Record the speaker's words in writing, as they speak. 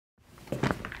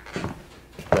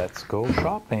Let's go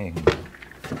shopping.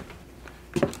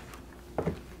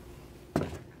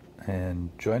 And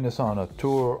join us on a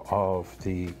tour of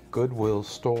the Goodwill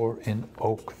store in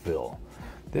Oakville.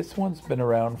 This one's been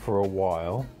around for a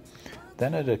while.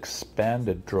 Then it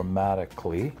expanded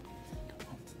dramatically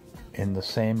in the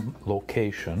same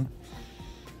location.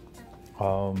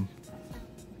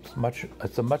 It's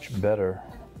a much better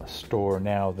store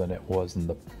now than it was in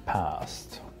the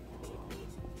past.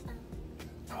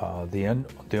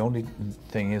 The only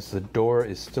thing is the door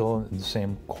is still in the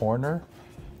same corner,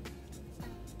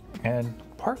 and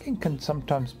parking can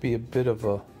sometimes be a bit of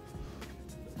a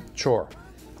chore.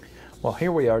 Well,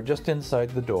 here we are just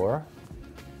inside the door,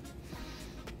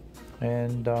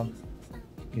 and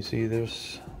you see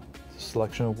there's a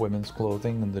selection of women's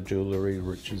clothing and the jewelry,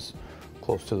 which is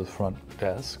close to the front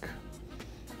desk.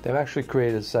 They've actually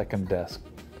created a second desk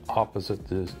opposite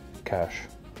the cash,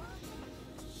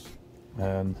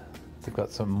 and they've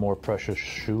got some more precious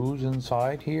shoes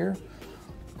inside here.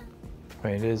 I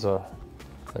mean, it is a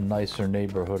nicer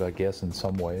neighborhood, I guess, in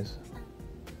some ways.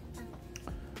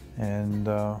 And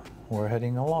we're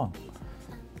heading along.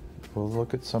 We'll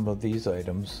look at some of these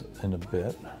items in a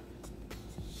bit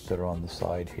that are on the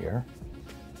side here,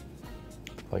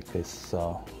 like this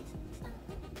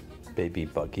baby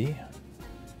buggy,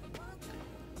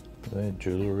 the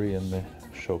jewelry and the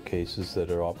showcases that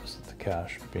are opposite the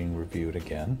cash being reviewed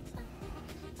again.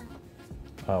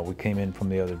 We came in from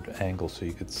the other angle so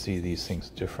you could see these things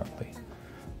differently.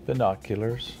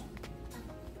 Binoculars.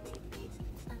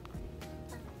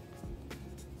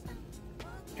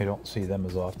 You don't see them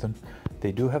as often.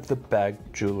 They do have the bag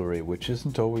jewelry, which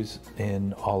isn't always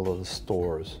in all of the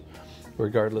stores,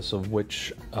 regardless of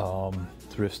which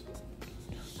thrift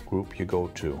group you go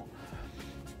to.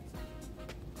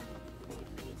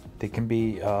 They can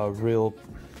be a real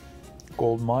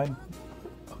gold mine.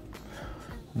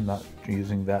 I'm not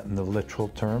using that in the literal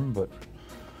term, but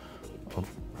of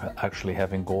actually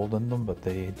having gold in them, but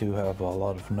they do have a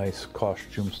lot of nice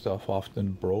costume stuff,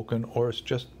 often broken, or it's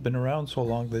just been around so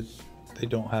long that they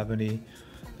don't have any,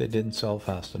 they didn't sell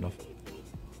fast enough.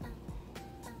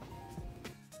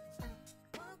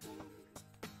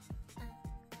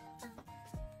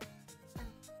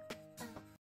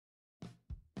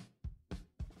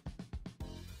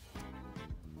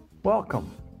 Welcome,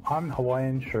 I'm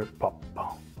Hawaiian Shirt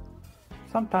Papa.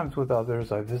 Sometimes with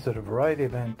others I visit a variety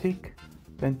of antique,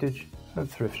 vintage,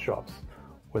 and thrift shops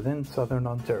within southern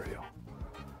Ontario.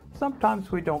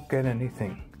 Sometimes we don't get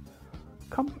anything.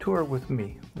 Come tour with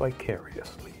me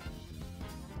vicariously.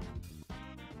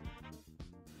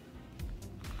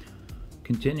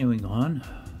 Continuing on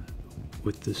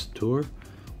with this tour,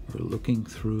 we're looking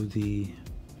through the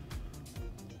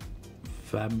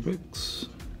fabrics.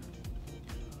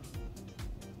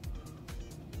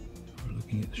 We're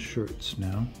looking at shirts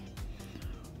now.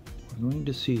 We're going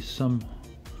to see some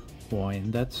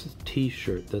Hawaiian. That's a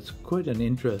t-shirt. That's quite an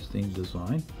interesting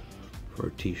design for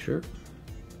a t-shirt.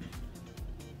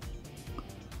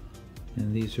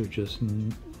 And these are just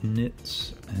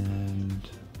knits, and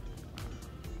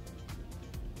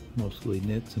mostly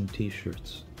knits and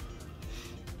t-shirts.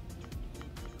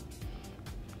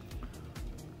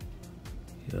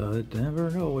 You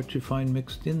never know what you find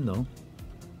mixed in though.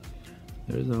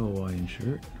 There's a Hawaiian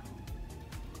shirt.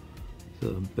 So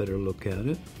a better look at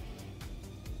it.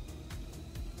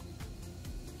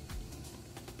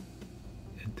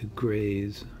 At the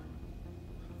grays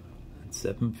at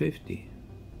 $7.50.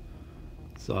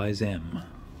 Size M.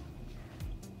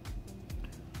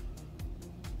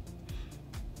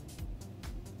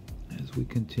 As we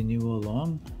continue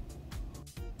along,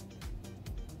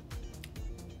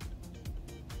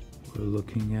 we're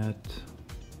looking at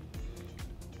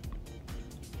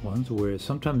ones where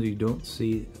sometimes you don't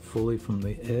see fully from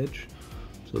the edge,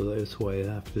 so that's why I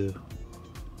have to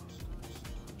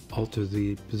alter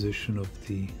the position of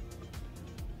the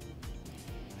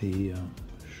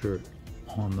shirt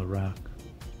on the rack.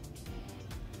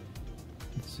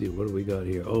 Let's see, what do we got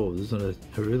here? Oh, this is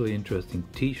a really interesting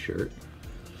t-shirt.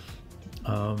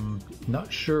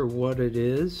 Not sure what it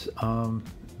is.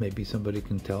 Maybe somebody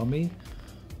can tell me.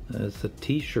 It's a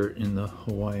t-shirt in the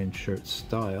Hawaiian shirt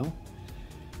style.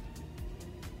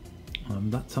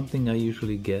 Not something I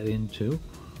usually get into.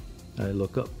 I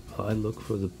look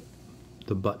for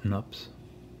the button-ups.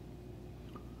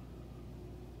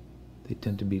 They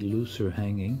tend to be looser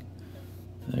hanging.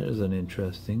 There's an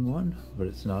interesting one, but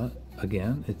it's not.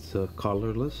 Again, it's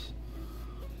collarless.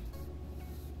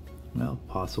 Well,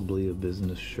 possibly a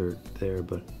business shirt there,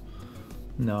 but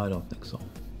no, I don't think so.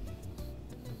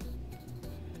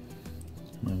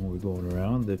 And we're going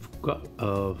around. They've got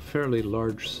a fairly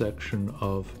large section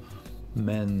of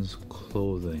men's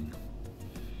clothing.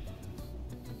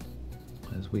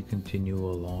 As we continue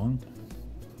along,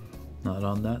 not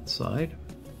on that side,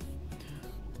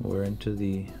 we're into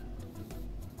the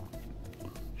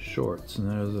shorts, and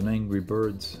there's an Angry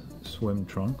Birds swim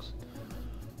trunks.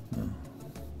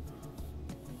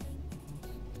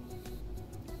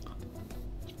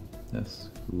 That's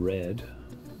Red,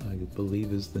 I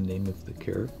believe is the name of the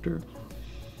character.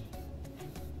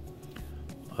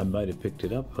 I might have picked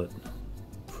it up, but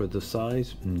for the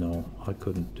size, no, I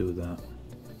couldn't do that.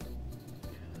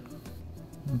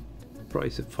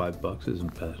 Price at $5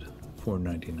 isn't bad.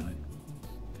 $4.99.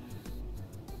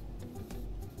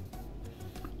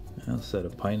 A set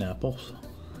of pineapples.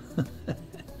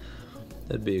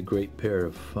 That'd be a great pair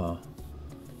of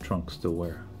trunks to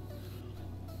wear.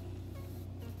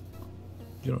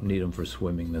 You don't need them for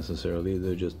swimming necessarily.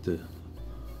 They're just to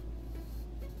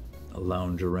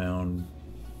lounge around,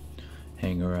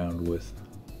 hang around with.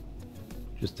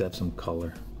 Just to have some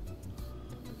color.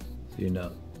 So you're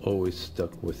not always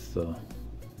stuck with,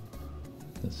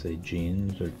 let's say,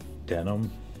 jeans or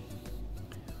denim.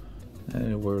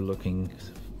 And we're looking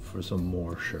for some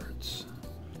more shirts.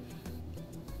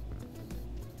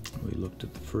 We looked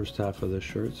at the first half of the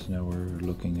shirts, now we're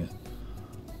looking at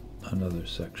another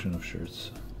section of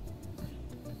shirts.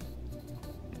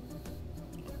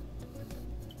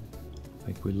 I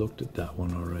think we looked at that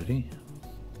one already.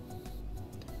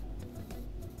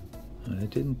 And I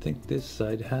didn't think this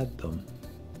side had them.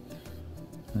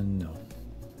 And no.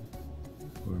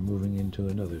 We're moving into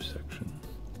another section.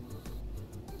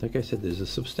 Like I said, there's a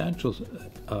substantial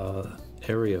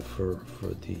area for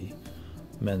the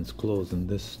men's clothes in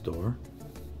this store.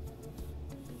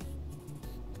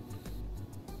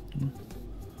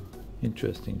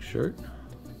 Interesting shirt.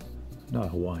 Not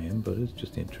Hawaiian, but it's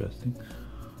just interesting.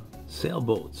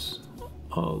 Sailboats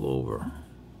all over.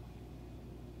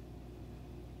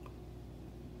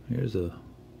 Here's a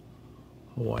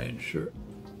Hawaiian shirt.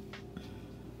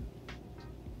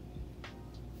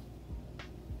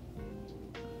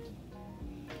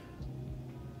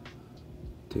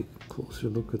 Take a closer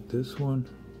look at this one.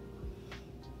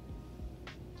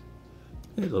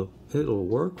 It'll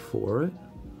work for it.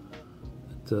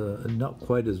 It's not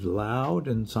quite as loud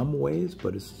in some ways,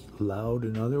 but it's loud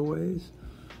in other ways.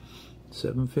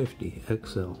 $7.50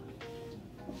 XL.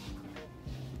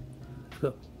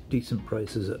 Got decent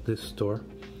prices at this store.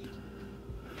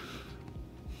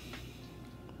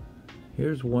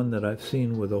 Here's one that I've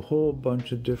seen with a whole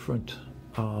bunch of different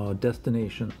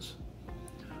destinations,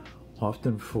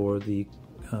 often for the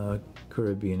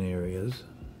Caribbean areas.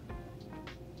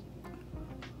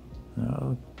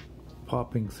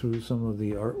 Popping through some of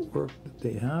the artwork that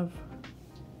they have.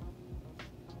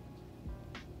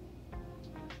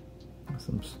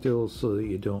 Some stills so that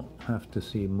you don't have to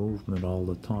see movement all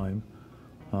the time,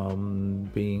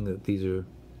 being that these are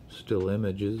still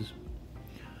images.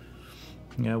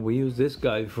 Yeah, we use this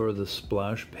guy for the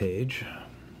splash page.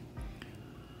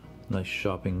 Nice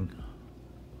shopping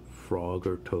frog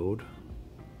or toad.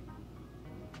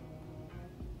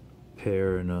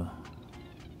 Pear and a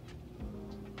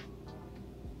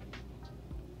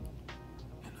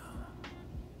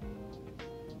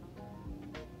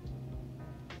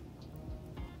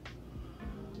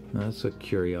that's a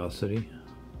curiosity.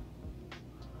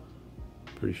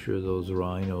 Pretty sure those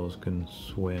rhinos can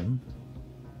swim.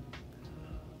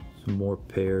 Some more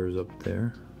pears up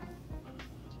there.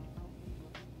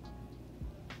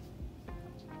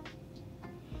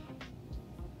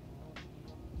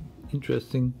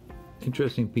 Interesting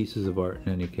pieces of art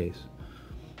in any case.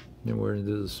 Then we're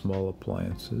into the small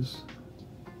appliances.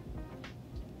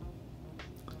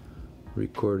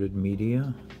 Recorded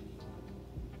media.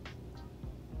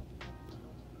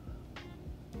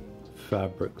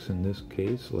 Fabrics in this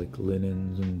case, like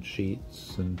linens and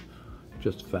sheets and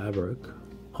just fabric,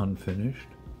 unfinished.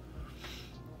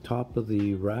 Top of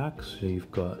the racks,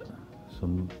 you've got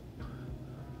some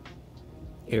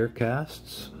air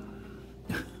casts.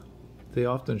 They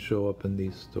often show up in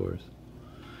these stores.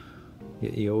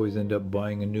 You always end up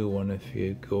buying a new one if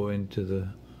you go into the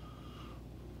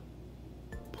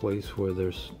place where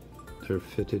they're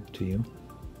fitted to you.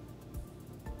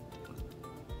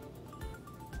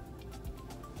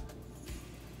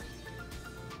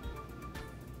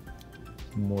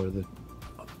 More of the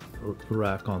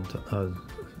rack on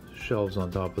shelves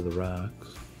on top of the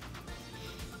racks.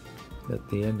 At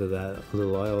the end of that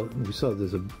little aisle, we saw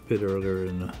this a bit earlier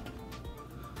in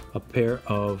a pair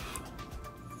of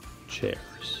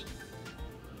chairs.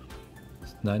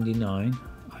 It's $99.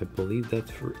 I believe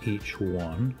that's for each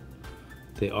one.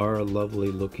 they are a lovely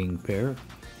looking pair.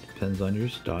 Depends on your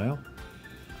style.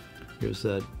 Here's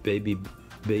that baby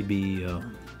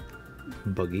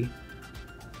buggy.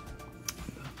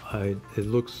 It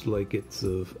looks like it's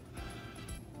a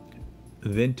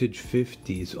vintage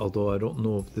 50s, although I don't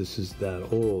know if this is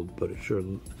that old, but it sure,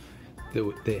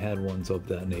 they had ones of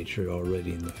that nature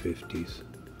already in the 50s.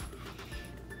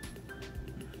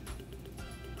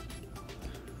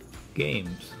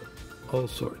 Games, all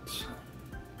sorts.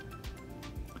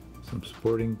 Some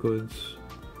sporting goods,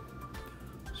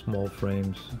 small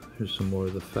frames. Here's some more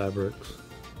of the fabrics.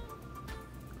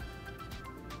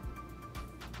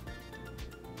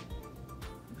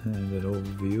 And an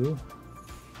overview.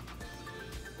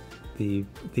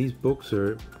 These books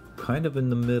are kind of in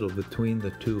the middle between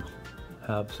the two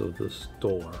halves of the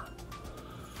store,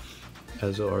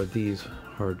 as are these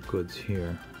hard goods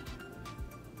here.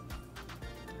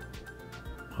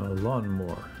 A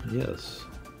lawnmower, yes.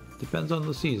 Depends on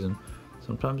the season.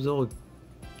 Sometimes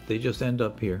they just end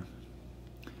up here.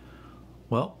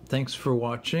 Well, thanks for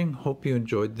watching. Hope you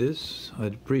enjoyed this.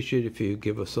 I'd appreciate if you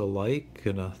give us a like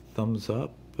and a thumbs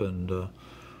up and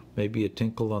maybe a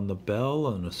tinkle on the bell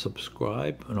and a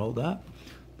subscribe and all that.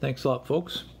 Thanks a lot,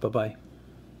 folks. Bye-bye.